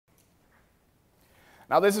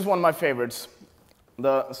Now this is one of my favorites,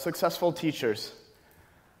 the successful teachers.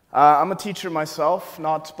 I'm a teacher myself,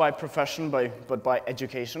 not by profession, but by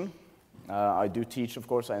education. I do teach, of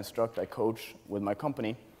course, I instruct, I coach with my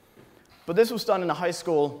company. But this was done in a high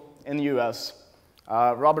school in the US.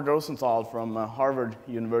 Robert Rosenthal from Harvard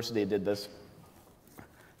University did this.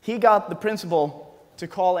 He got the principal to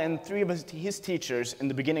call in 3 of his teachers in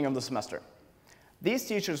the beginning of the semester. These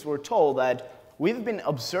teachers were told that we've been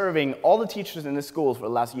observing all the teachers in this school for the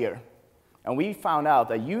last year, and we found out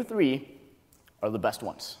that you 3 are the best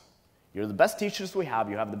ones. You're the best teachers we have,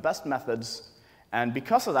 you have the best methods, and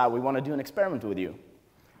because of that, we want to do an experiment with you.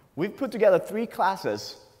 We've put together 3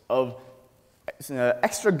 classes of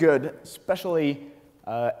extra good, specially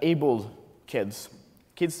abled kids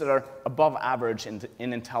that are above average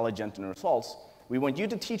in intelligence and results. We want you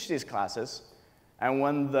to teach these classes, and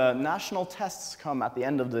when the national tests come at the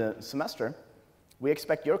end of the semester, we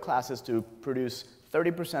expect your classes to produce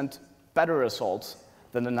 30% better results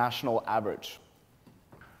than the national average.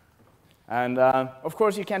 And of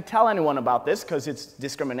course, you can't tell anyone about this because it's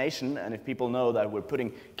discrimination, and if people know that we're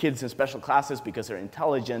putting kids in special classes because they're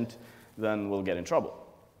intelligent, then we'll get in trouble.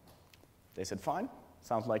 They said, fine,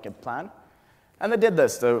 sounds like a plan. And they did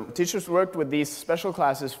this. The teachers worked with these special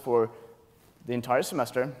classes for the entire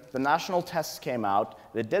semester. The national tests came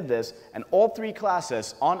out, they did this, and all 3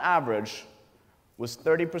 classes, on average, was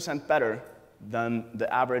 30% better than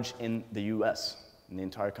the average in the US, in the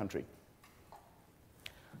entire country.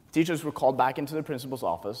 Teachers were called back into the principal's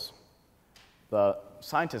office. The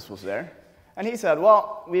scientist was there, and he said,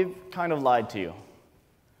 well, we've kind of lied to you.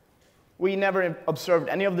 We never observed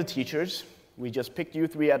any of the teachers. We just picked you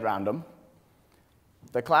 3 at random.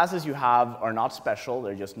 The classes you have are not special.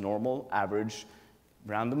 They're just normal, average,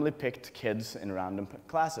 randomly picked kids in random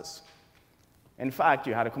classes. In fact,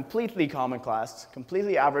 you had a completely common class,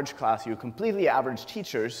 completely average class, you had completely average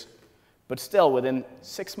teachers, but still, within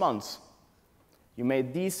 6 months, you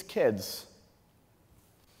made these kids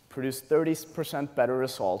produce 30% better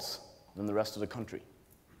results than the rest of the country.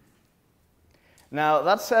 Now,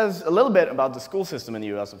 that says a little bit about the school system in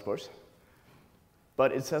the US, of course,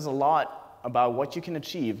 but it says a lot about what you can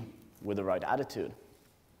achieve with the right attitude.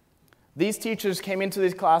 These teachers came into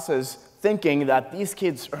these classes thinking that these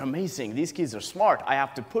kids are amazing, these kids are smart, I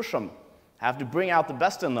have to push them, I have to bring out the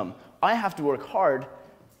best in them, I have to work hard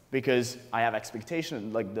because I have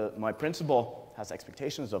expectations, like my principal has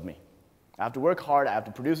expectations of me. I have to work hard, I have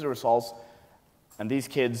to produce the results, and these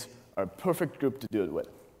kids are a perfect group to do it with.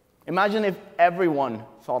 Imagine if everyone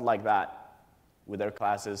thought like that with their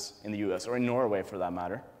classes in the US, or in Norway for that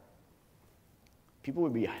matter. People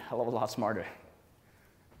would be a hell of a lot smarter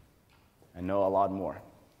and know a lot more.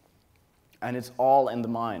 And it's all in the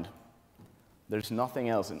mind. There's nothing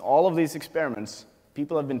else. In all of these experiments,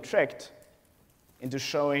 people have been tricked into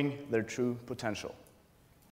showing their true potential.